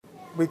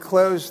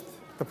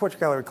the Portrait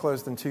Gallery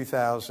closed in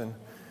 2000,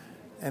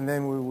 and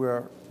then we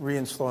were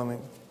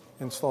installing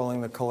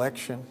the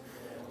collection,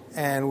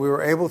 and we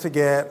were able to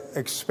get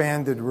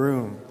expanded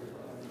room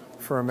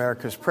for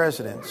America's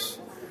presidents.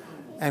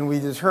 And we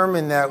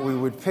determined that we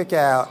would pick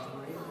out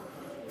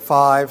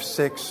 5,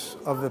 6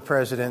 of the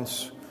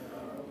presidents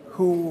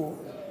who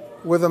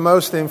were the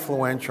most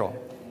influential.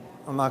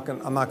 I'm not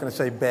going to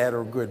say bad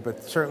or good,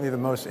 but certainly the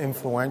most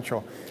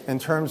influential in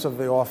terms of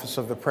the office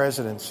of the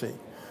presidency.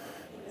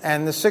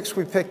 And the 6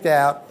 we picked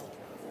out,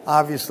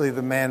 obviously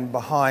the man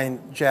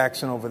behind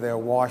Jackson over there,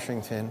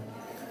 Washington,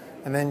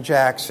 and then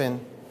Jackson,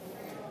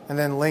 and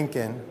then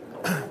Lincoln,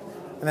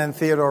 and then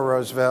Theodore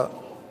Roosevelt,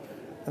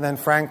 and then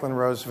Franklin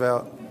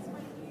Roosevelt,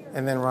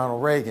 and then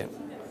Ronald Reagan.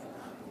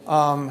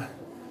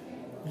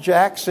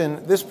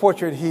 Jackson, this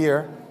portrait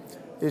here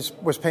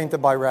was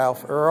painted by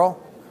Ralph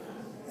Earl,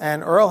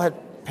 and Earl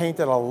had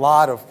painted a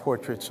lot of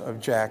portraits of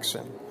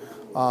Jackson.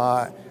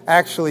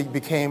 Actually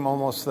became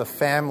almost the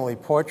family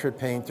portrait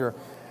painter,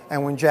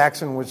 and when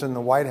Jackson was in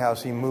the White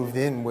House, he moved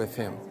in with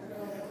him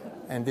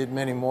and did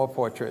many more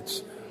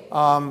portraits.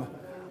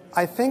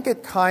 I think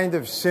it kind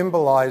of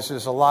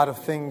symbolizes a lot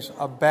of things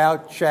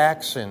about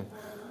Jackson,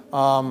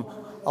 a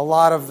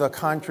lot of the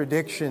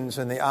contradictions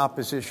and the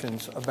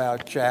oppositions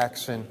about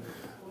Jackson.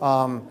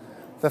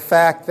 The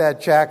fact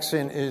that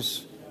Jackson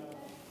is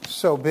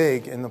so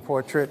big in the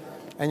portrait,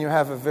 and you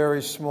have a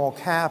very small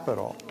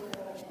capital,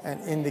 and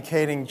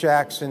indicating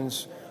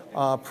Jackson's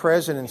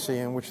presidency,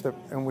 in which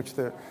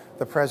the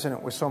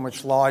president was so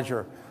much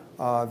larger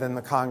than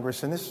the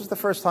Congress. And this is the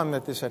first time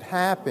that this had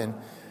happened.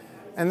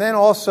 And then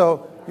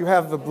also you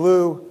have the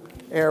blue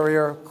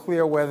area,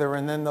 clear weather,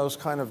 and then those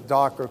kind of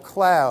darker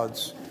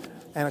clouds.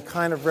 And it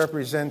kind of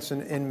represents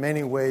in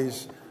many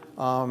ways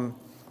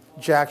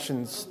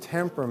Jackson's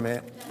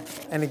temperament,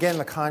 and again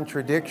the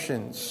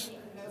contradictions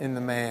in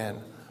the man.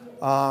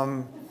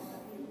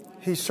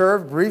 He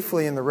served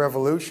briefly in the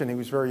Revolution. He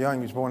was very young.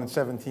 He was born in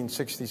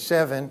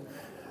 1767,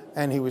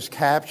 and he was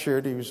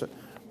captured. He was a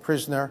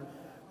prisoner,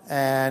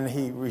 and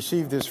he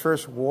received his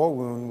first war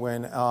wound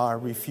when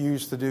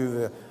refused to do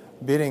the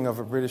bidding of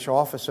a British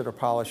officer to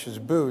polish his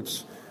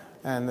boots,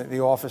 and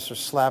the officer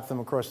slapped him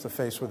across the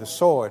face with a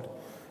sword.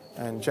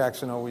 And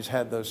Jackson always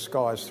had those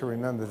scars to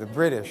remember the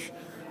British.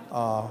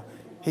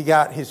 He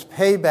got his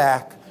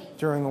payback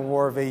during the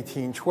War of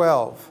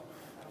 1812,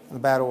 the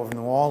Battle of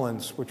New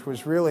Orleans, which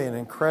was really an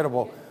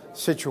incredible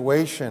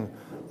situation.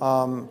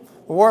 The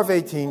War of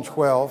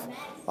 1812,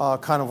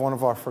 kind of one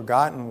of our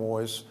forgotten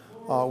wars,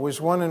 was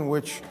one in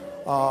which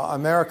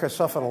America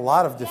suffered a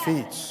lot of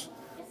defeats,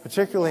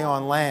 particularly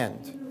on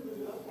land.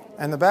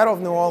 And the Battle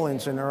of New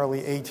Orleans in early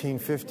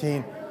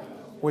 1815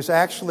 was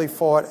actually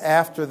fought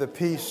after the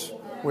peace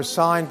was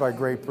signed by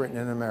Great Britain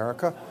and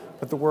America,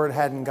 but the word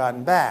hadn't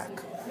gotten back.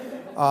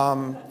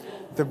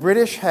 The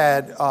British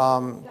had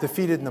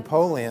defeated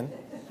Napoleon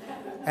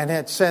and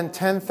had sent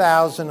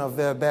 10,000 of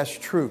their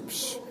best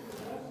troops.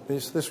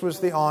 This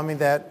was the army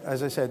that,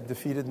 as I said,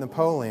 defeated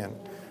Napoleon.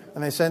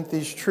 And they sent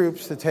these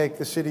troops to take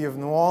the city of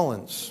New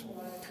Orleans.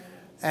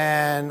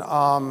 And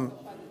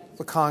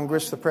the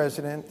Congress, the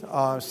president,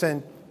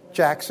 sent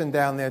Jackson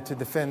down there to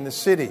defend the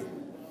city.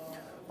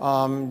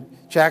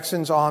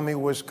 Jackson's army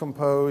was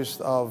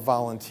composed of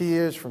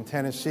volunteers from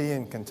Tennessee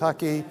and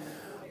Kentucky,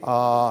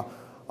 of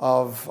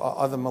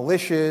other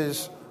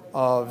militias,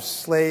 of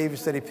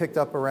slaves that he picked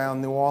up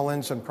around New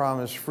Orleans and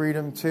promised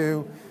freedom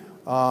to,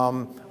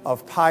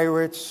 of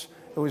pirates.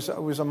 It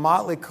was a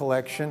motley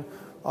collection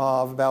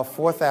of about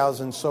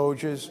 4,000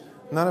 soldiers.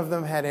 None of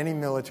them had any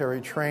military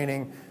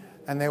training,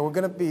 and they were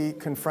going to be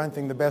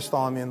confronting the best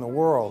army in the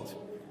world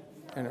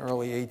in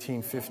early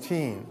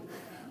 1815.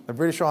 The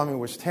British army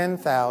was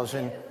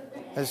 10,000.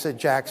 As I said,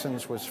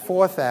 Jackson's was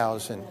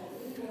 4,000.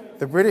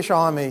 The British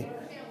army,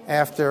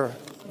 after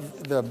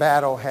the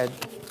battle, had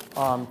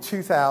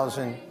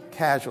 2,000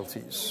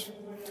 casualties.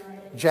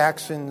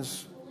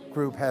 Jackson's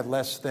group had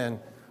less than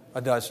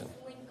a dozen.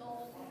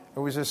 It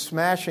was a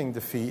smashing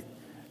defeat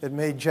that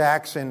made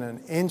Jackson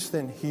an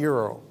instant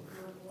hero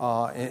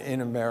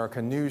in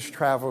America. News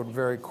traveled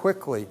very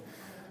quickly.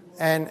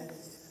 And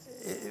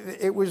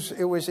it was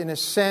in a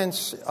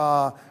sense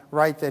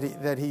right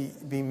that he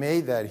be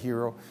made that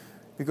hero,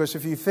 because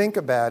if you think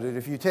about it,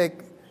 if you take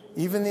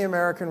even the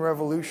American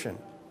Revolution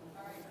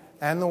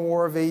and the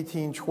War of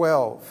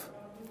 1812,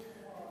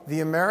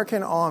 the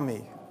American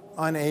army,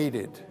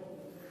 unaided,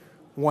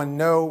 won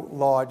no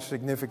large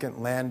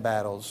significant land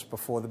battles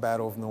before the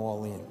Battle of New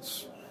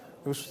Orleans.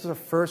 This was the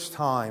first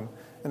time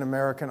an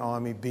American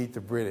army beat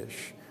the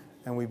British,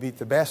 and we beat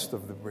the best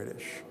of the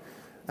British.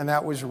 And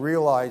that was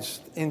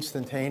realized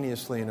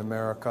instantaneously in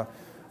America.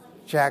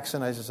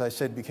 Jackson, as I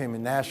said, became a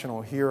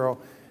national hero.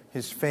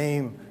 His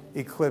fame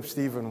eclipsed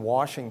even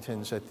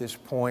Washington's at this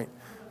point.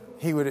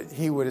 He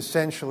would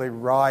essentially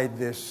ride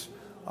this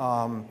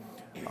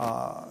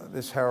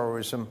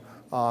heroism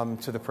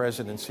to the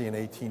presidency in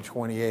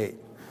 1828.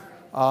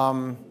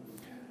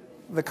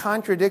 The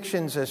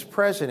contradictions as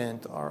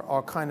president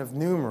are kind of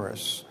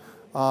numerous.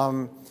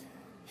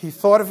 He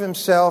thought of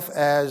himself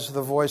as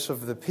the voice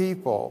of the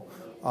people,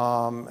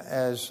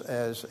 as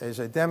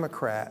a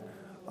Democrat,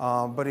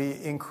 but he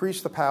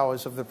increased the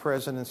powers of the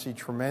presidency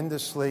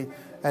tremendously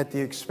at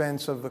the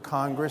expense of the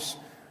Congress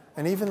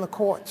and even the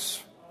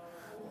courts,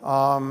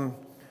 and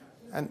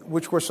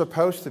which were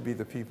supposed to be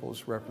the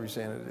people's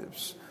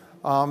representatives.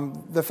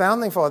 The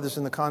Founding Fathers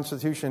in the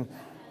Constitution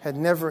had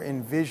never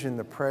envisioned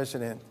the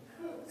president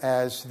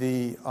as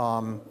the,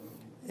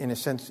 in a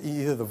sense,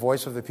 either the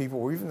voice of the people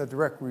or even the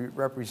direct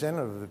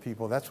representative of the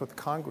people. That's what the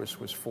Congress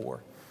was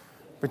for.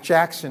 But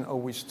Jackson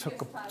always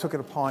took it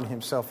upon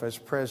himself as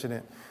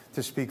president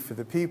to speak for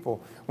the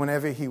people.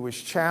 Whenever he was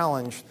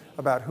challenged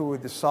about who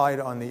would decide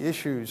on the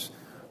issues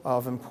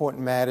of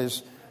important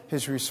matters,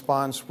 his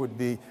response would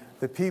be,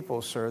 "The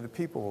people, sir, the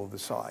people will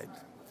decide."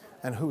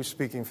 And who was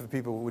speaking for the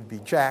people would be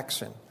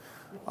Jackson.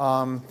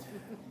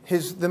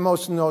 The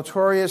most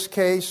notorious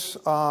case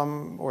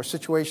or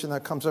situation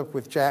that comes up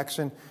with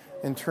Jackson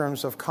in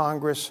terms of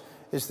Congress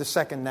is the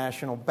Second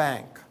National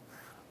Bank.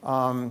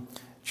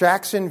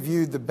 Jackson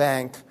viewed the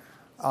bank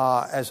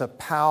as a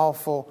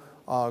powerful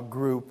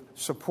group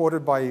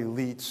supported by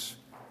elites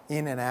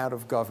in and out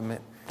of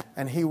government,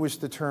 and he was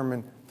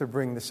determined to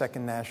bring the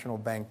Second National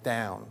Bank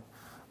down.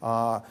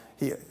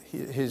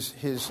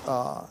 His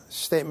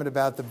statement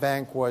about the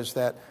bank was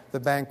that the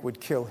bank would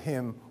kill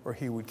him or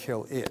he would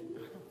kill it.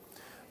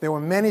 There were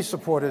many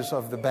supporters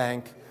of the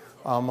bank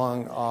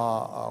among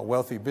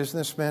wealthy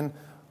businessmen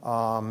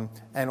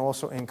and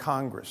also in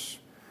Congress.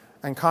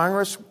 And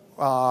Congress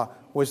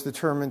was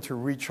determined to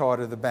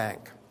recharter the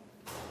bank.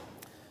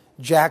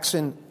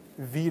 Jackson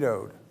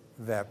vetoed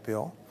that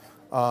bill.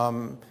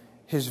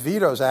 His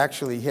vetoes,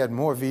 actually, he had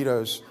more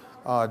vetoes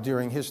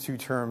during his 2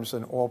 terms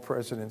than all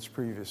presidents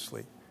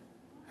previously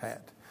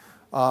had.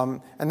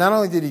 And not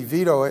only did he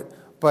veto it,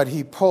 but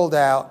he pulled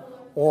out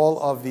all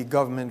of the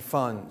government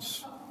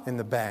funds in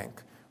the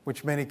bank,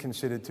 which many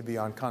considered to be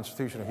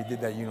unconstitutional. He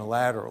did that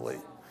unilaterally.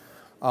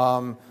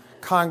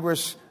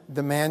 Congress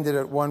demanded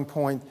at one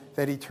point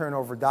that he turn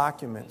over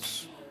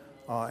documents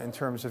in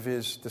terms of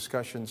his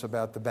discussions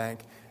about the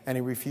bank, and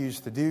he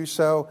refused to do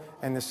so,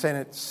 and the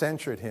Senate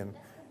censured him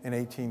in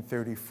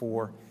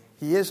 1834.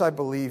 He is, I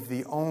believe,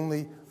 the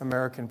only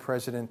American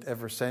president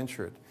ever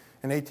censured.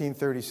 In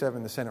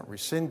 1837, the Senate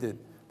rescinded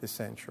the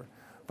censure.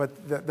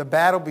 But the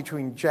battle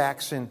between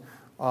Jackson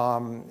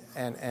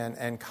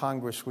and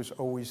Congress was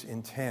always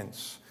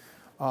intense.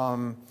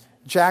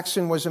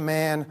 Jackson was a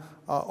man,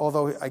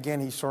 although, again,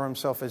 he saw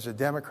himself as a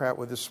Democrat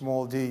with a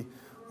small d,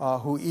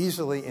 who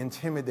easily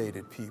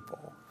intimidated people.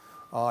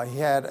 He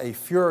had a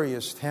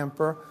furious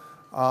temper.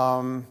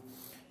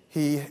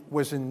 He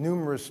was in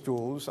numerous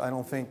duels. I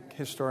don't think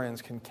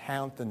historians can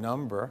count the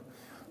number.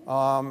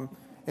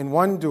 In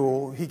one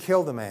duel, he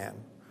killed a man.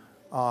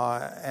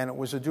 And it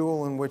was a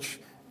duel in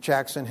which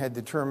Jackson had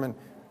determined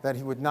that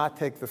he would not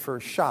take the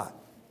first shot.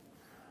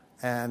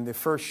 And the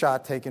first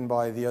shot taken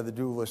by the other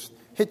duelist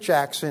hit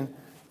Jackson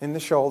in the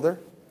shoulder.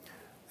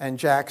 And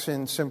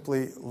Jackson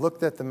simply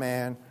looked at the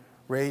man,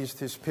 raised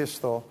his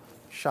pistol,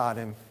 shot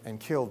him, and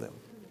killed him.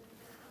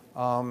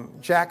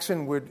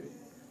 Jackson would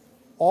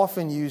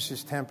often use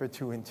his temper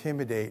to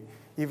intimidate,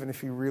 even if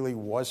he really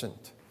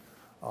wasn't,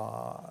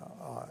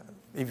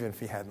 even if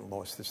he hadn't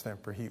lost his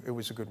temper. It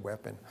was a good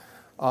weapon.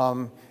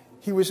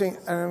 He was an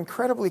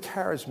incredibly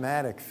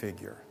charismatic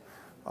figure.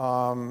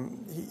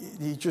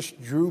 He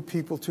just drew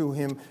people to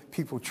him.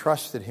 People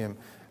trusted him.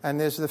 And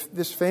there's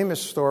this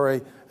famous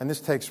story, and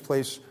this takes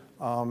place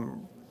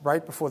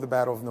right before the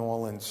Battle of New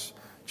Orleans.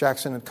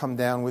 Jackson had come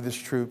down with his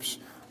troops.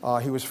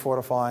 He was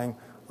fortifying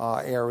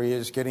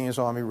areas, getting his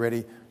army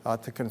ready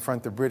to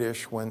confront the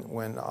British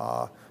when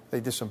they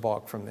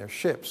disembarked from their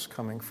ships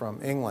coming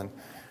from England.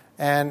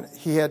 And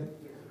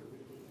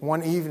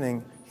one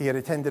evening, he had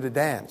attended a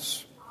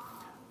dance.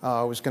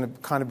 It was going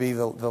to kind of be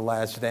the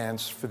last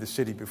dance for the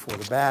city before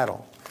the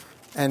battle.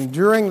 And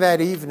during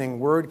that evening,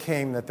 word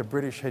came that the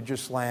British had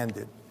just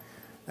landed.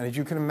 And as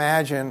you can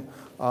imagine,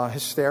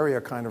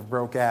 hysteria kind of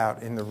broke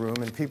out in the room,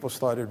 and people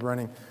started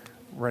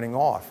running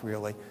off,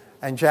 really.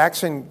 And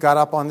Jackson got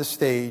up on the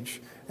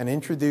stage and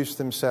introduced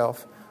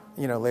himself.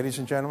 Ladies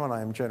and gentlemen,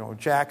 I am General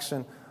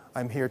Jackson.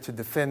 I'm here to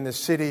defend the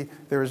city.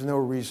 There is no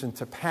reason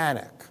to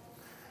panic.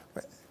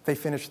 But they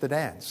finished the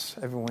dance.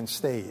 Everyone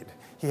stayed.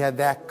 He had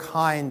that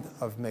kind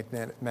of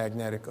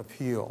magnetic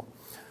appeal.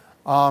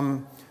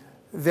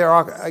 There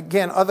are,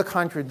 again, other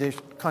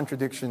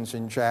contradictions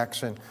in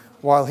Jackson.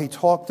 While he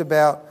talked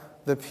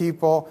about the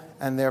people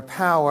and their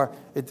power,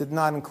 it did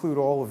not include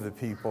all of the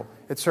people.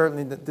 It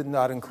certainly did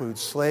not include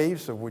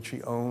slaves, of which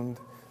he owned,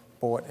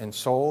 bought, and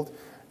sold,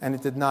 and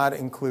it did not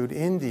include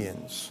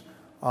Indians.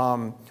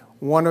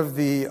 One of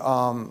the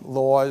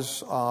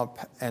laws, a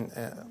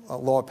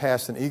law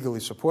passed and eagerly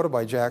supported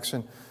by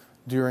Jackson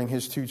during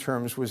his 2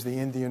 terms, was the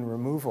Indian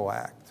Removal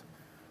Act,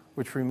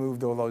 which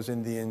removed all those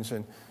Indians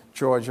in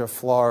Georgia,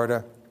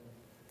 Florida,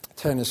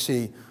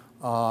 Tennessee,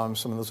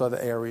 some of those other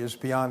areas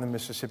beyond the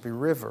Mississippi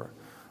River.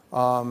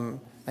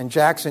 And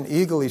Jackson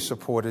eagerly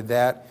supported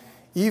that,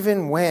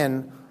 even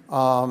when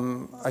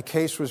a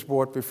case was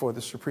brought before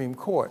the Supreme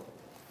Court.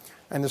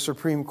 And the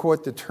Supreme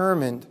Court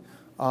determined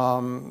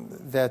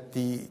that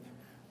the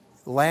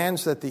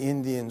lands that the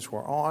Indians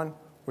were on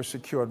were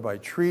secured by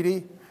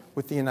treaty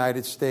with the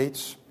United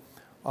States,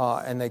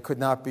 and they could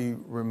not be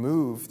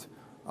removed.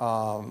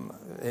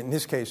 In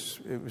this case,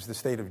 it was the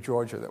state of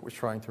Georgia that was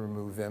trying to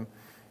remove them.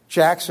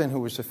 Jackson,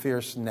 who was a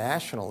fierce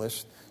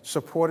nationalist,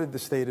 supported the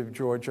state of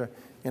Georgia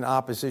in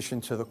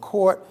opposition to the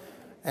court,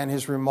 and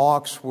his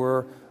remarks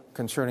were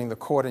concerning the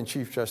court and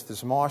Chief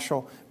Justice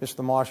Marshall.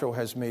 Mr. Marshall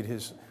has made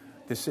his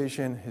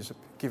decision,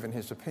 given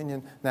his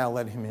opinion. Now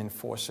let him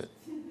enforce it.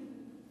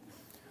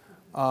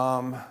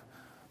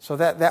 So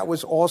that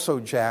was also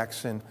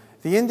Jackson.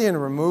 The Indian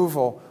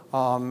removal,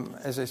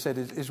 as I said,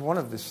 is one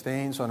of the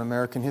stains on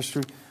American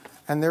history.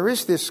 And there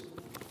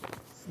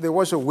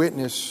was a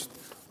witness,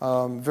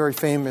 very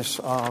famous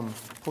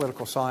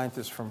political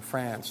scientist from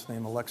France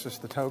named Alexis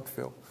de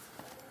Tocqueville,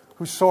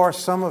 who saw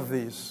some of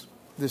this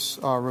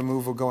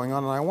removal going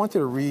on. And I wanted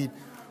to read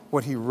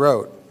what he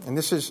wrote. And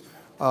this is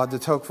de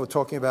Tocqueville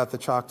talking about the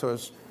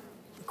Choctaws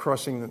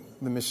crossing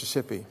the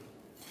Mississippi.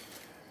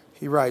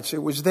 He writes,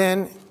 "It was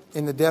then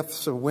in the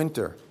depths of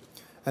winter,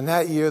 and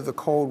that year the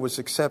cold was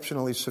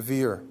exceptionally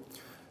severe.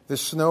 The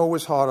snow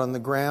was hard on the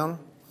ground,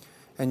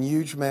 and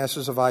huge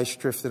masses of ice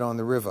drifted on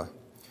the river.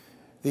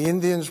 The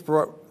Indians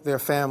brought their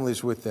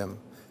families with them.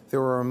 There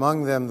were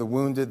among them the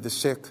wounded, the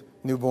sick,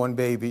 newborn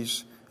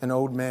babies, and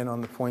old men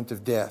on the point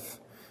of death.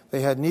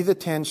 They had neither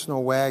tents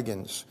nor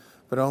wagons,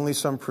 but only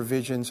some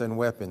provisions and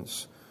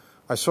weapons.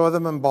 I saw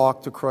them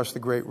embarked across the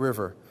great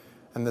river,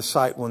 and the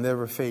sight will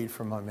never fade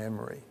from my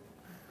memory."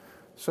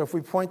 So if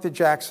we point to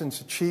Jackson's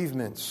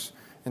achievements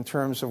in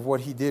terms of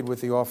what he did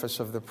with the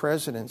office of the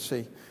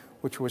presidency,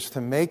 which was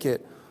to make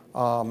it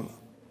a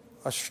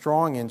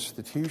strong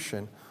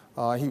institution,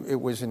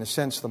 it was, in a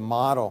sense, the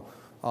model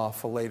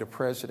for later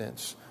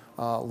presidents.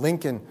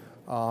 Lincoln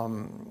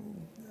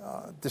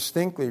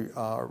distinctly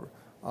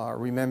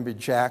remembered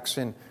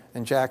Jackson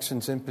and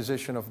Jackson's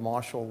imposition of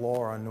martial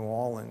law on New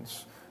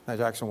Orleans. Now,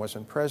 Jackson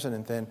wasn't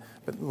president then,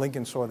 but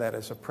Lincoln saw that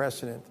as a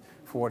precedent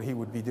for what he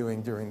would be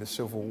doing during the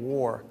Civil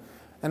War.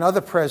 And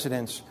other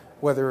presidents,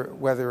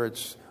 whether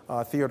it's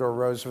Theodore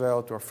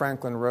Roosevelt or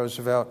Franklin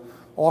Roosevelt,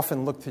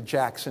 often look to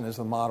Jackson as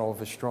the model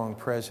of a strong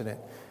president.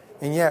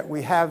 And yet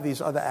we have these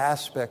other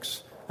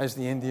aspects as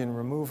the Indian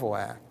Removal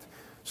Act.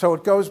 So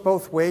it goes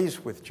both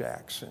ways with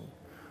Jackson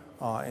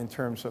in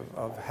terms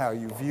of how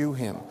you view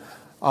him.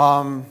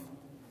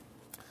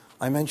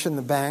 I mentioned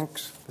the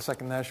banks, the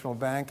Second National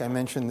Bank. I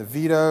mentioned the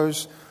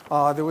vetoes.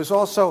 There was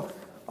also,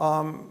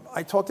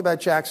 I talked about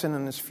Jackson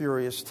and his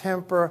furious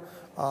temper.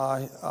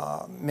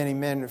 Many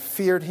men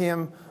feared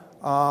him.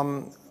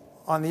 On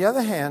the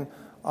other hand,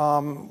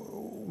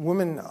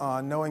 women,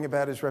 knowing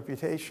about his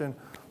reputation,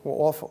 were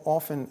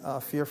often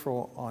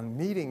fearful on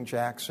meeting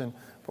Jackson,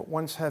 but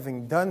once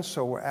having done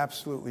so, were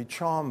absolutely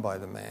charmed by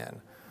the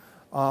man.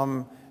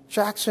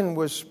 Jackson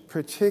was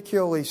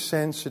particularly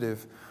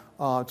sensitive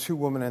to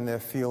women and their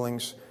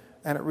feelings,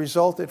 and it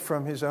resulted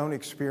from his own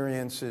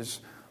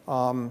experiences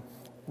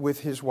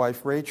with his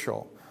wife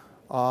Rachel.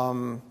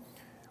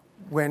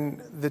 When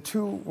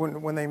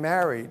they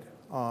married,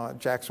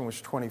 Jackson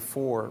was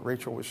 24,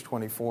 Rachel was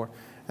 24,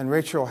 and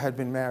Rachel had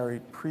been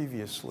married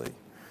previously,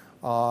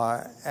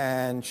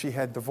 and she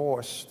had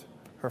divorced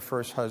her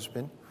first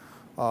husband,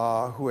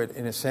 who had,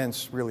 in a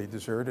sense, really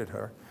deserted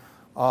her.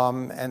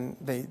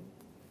 And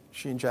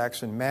she and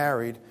Jackson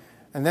married,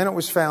 and then it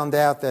was found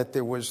out that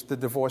the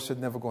divorce had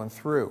never gone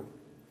through,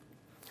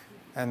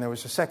 and there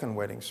was a second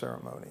wedding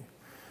ceremony.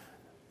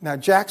 Now,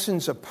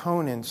 Jackson's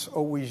opponents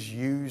always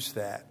used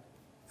that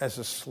as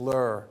a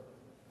slur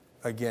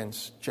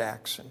against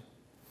Jackson,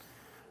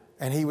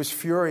 and he was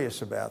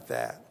furious about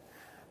that.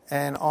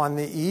 And on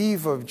the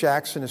eve of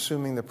Jackson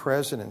assuming the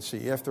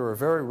presidency, after a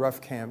very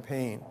rough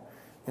campaign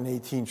in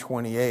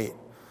 1828,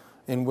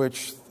 in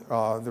which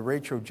the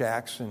Rachel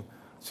Jackson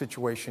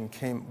situation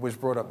was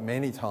brought up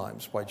many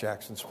times by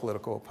Jackson's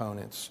political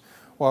opponents,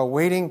 while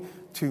waiting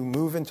to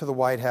move into the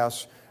White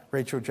House,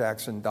 Rachel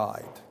Jackson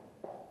died.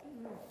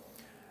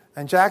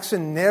 And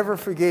Jackson never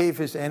forgave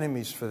his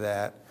enemies for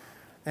that,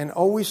 and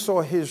always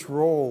saw his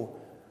role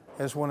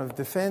as one of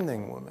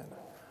defending women,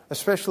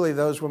 especially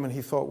those women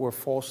he thought were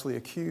falsely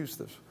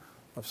accused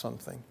of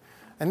something.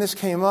 And this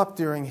came up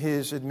during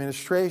his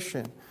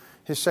administration.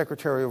 His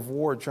Secretary of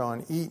War,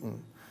 John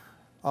Eaton,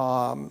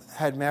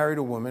 had married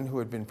a woman who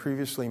had been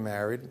previously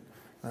married.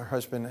 Her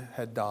husband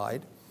had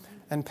died.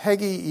 And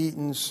Peggy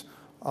Eaton's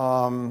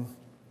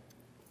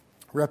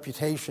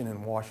reputation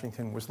in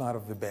Washington was not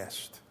of the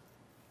best.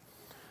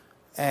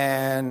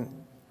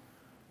 And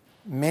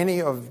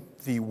many of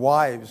the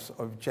wives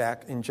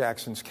in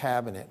Jackson's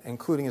cabinet,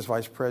 including his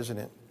vice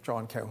president,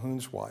 John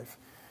Calhoun's wife,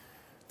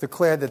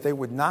 declared that they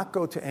would not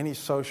go to any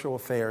social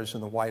affairs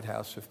in the White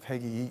House if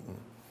Peggy Eaton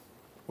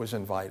was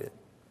invited.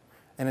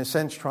 In a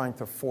sense, trying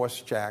to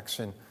force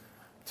Jackson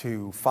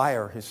to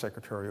fire his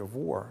Secretary of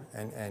War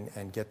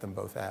and get them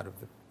both out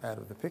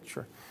of the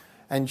picture.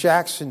 And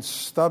Jackson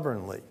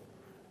stubbornly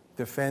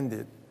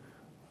defended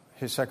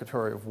his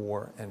Secretary of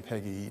War and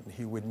Peggy Eaton.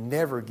 He would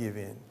never give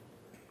in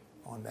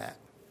on that.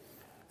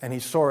 And he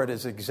saw it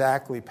as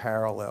exactly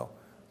parallel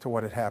to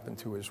what had happened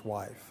to his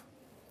wife.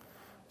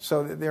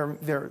 So there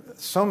are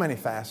so many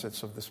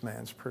facets of this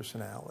man's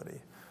personality.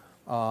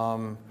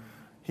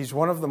 He's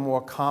one of the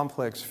more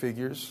complex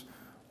figures.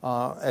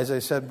 As I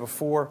said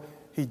before,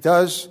 he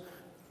does,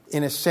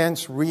 in a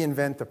sense,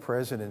 reinvent the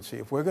presidency.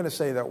 If we're going to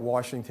say that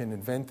Washington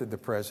invented the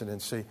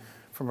presidency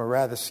from a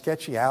rather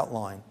sketchy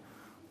outline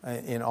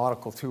in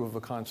Article 2 of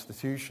the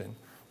Constitution,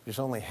 which is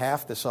only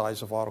half the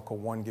size of Article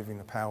 1, giving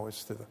the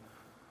powers to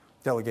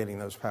delegating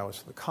those powers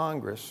to the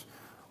Congress,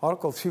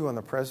 Article 2 on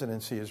the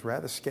presidency is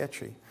rather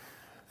sketchy.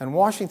 And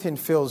Washington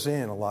fills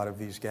in a lot of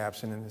these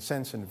gaps and, in a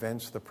sense,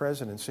 invents the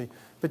presidency,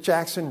 but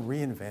Jackson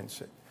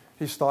reinvents it.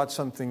 He starts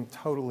something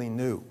totally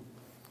new.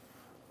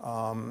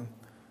 And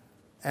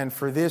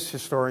for this,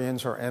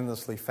 historians are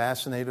endlessly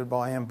fascinated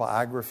by him.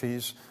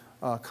 Biographies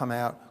come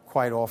out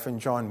quite often.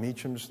 John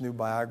Meacham's new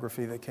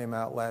biography that came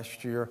out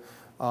last year,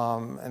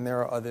 and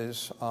there are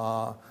others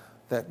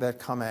that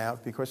come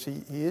out because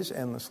he is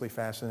endlessly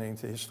fascinating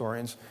to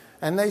historians.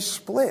 And they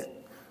split,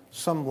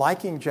 some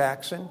liking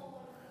Jackson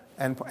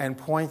and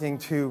pointing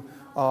to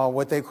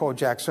what they call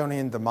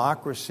Jacksonian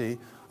democracy,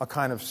 a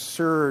kind of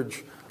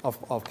surge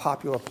of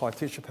popular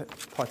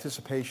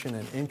participation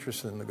and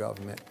interest in the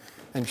government.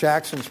 And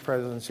Jackson's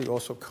presidency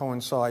also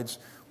coincides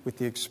with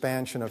the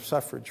expansion of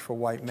suffrage for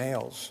white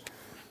males.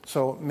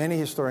 So many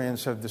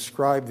historians have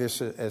described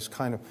this as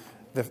kind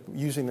of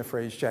using the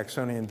phrase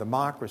Jacksonian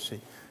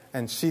democracy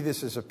and see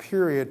this as a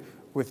period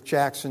with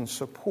Jackson's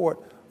support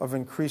of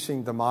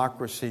increasing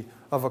democracy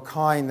of a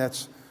kind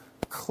that's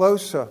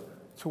closer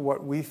to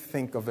what we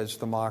think of as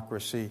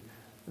democracy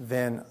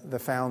than the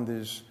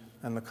founders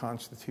and the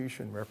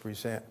Constitution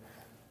represent,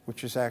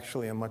 which is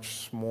actually a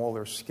much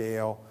smaller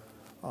scale,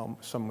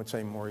 some would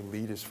say more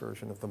elitist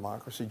version of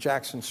democracy.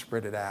 Jackson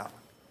spread it out.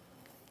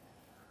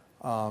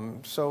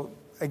 So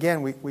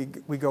again,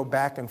 we go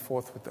back and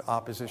forth with the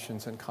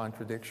oppositions and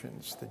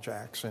contradictions to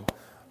Jackson.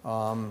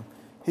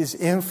 His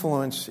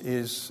influence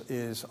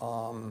is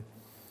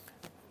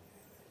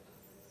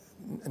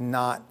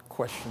not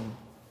questioned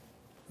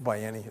by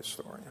any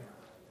historian.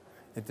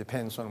 It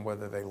depends on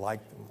whether they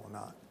like them or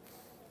not.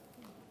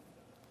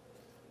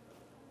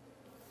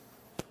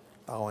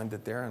 I'll end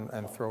it there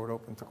and throw it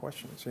open to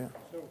questions. Yeah.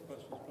 Several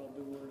questions, but I'll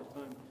do one at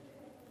a time.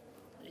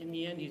 In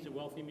the end, he's a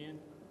wealthy man?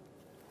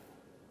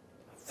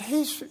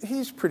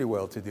 He's pretty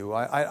well-to-do.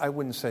 I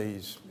wouldn't say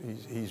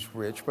he's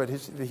rich, but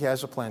he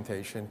has a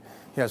plantation.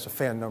 He has a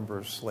fair number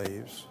of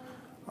slaves.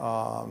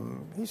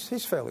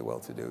 He's fairly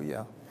well-to-do.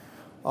 Yeah.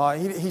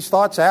 He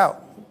starts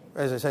out,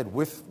 as I said,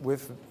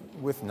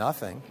 with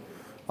nothing.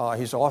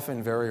 He's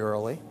often very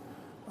early.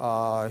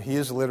 He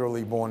is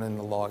literally born in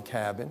the log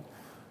cabin.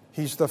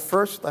 He's the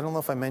first, I don't know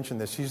if I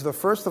mentioned this, he's the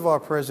first of our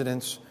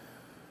presidents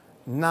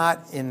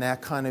not in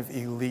that kind of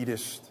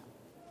elitist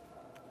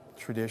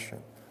tradition.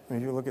 I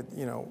mean, you look at,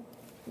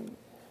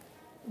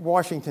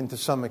 Washington to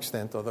some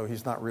extent, although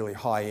he's not really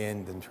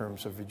high-end in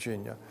terms of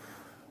Virginia.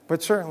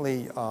 But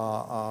certainly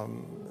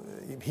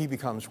he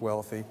becomes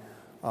wealthy.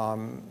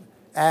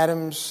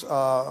 Adams,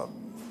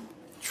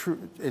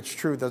 it's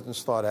true, doesn't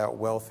start out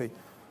wealthy,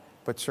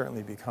 but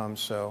certainly becomes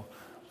so.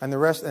 And the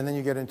rest, and then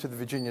you get into the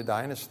Virginia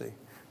dynasty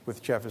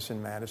with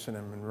Jefferson, Madison,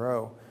 and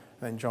Monroe,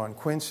 and then John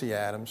Quincy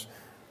Adams.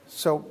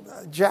 So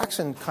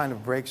Jackson kind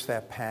of breaks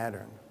that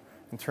pattern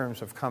in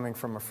terms of coming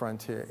from a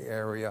frontier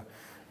area.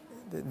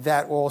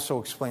 That also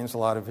explains a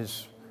lot of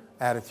his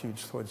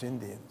attitudes towards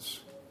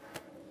Indians.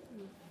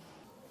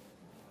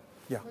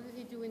 Yeah. What did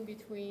he do in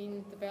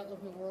between the Battle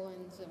of New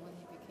Orleans and when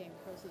he became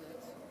president?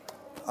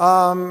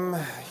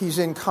 He's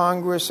in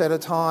Congress at a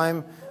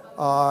time.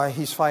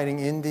 He's fighting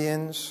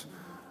Indians.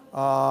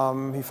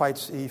 He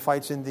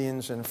fights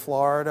Indians in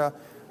Florida.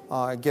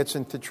 Gets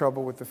into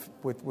trouble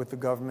with the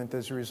government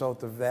as a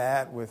result of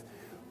that. With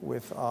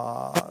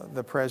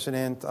the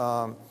president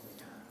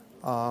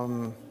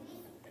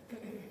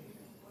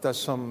does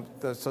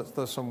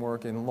some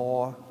work in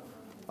law,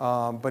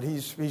 but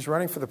he's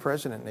running for the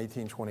president in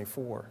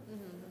 1824. Mm-hmm.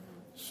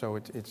 So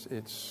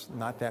it's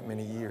not that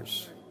many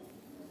years.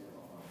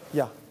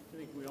 Yeah. I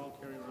think we all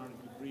carry around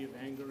a degree of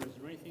anger. Is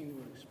there anything that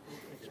would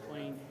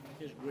explain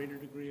his greater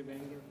degree of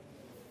anger?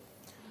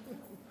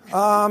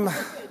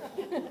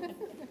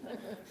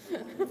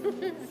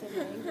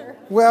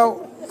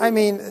 Well, I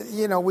mean,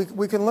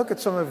 we can look at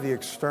some of the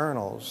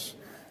externals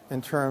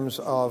in terms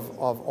of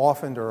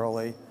often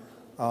early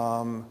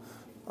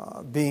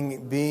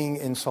being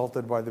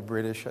insulted by the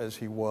British as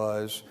he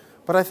was,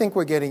 but I think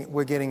we're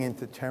getting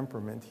into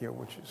temperament here,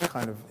 which is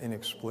kind of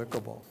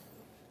inexplicable.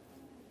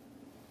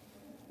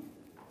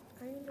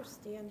 I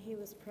understand he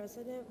was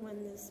president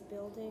when this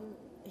building.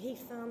 He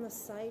found the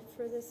site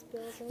for this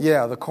building?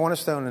 Yeah, the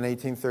cornerstone in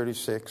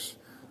 1836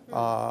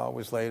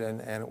 was laid,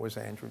 and it was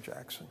Andrew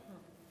Jackson.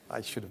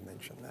 I should have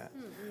mentioned that,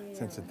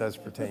 since it does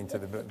pertain to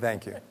the building.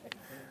 Thank you.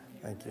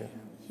 Thank you.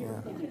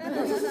 Yeah.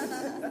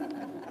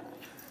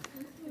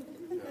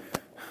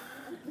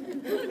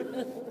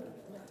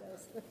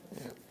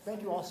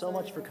 Thank you all so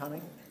much for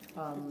coming.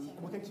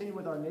 We'll continue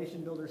with our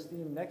Nation Builders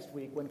theme next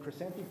week when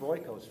Chrysanthi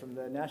Broikos from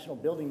the National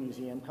Building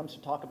Museum comes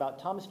to talk about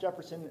Thomas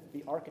Jefferson,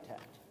 the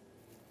architect.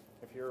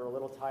 If you're a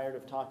little tired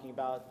of talking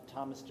about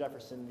Thomas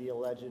Jefferson, the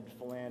alleged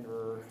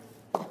philanderer,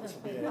 this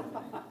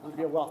would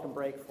be a welcome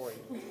break for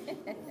you.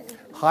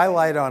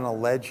 Highlight on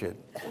alleged.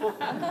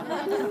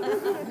 I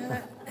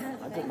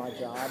did my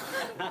job.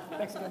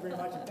 Thanks again very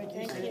much, and thank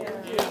you, Sid.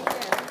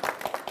 Thank you.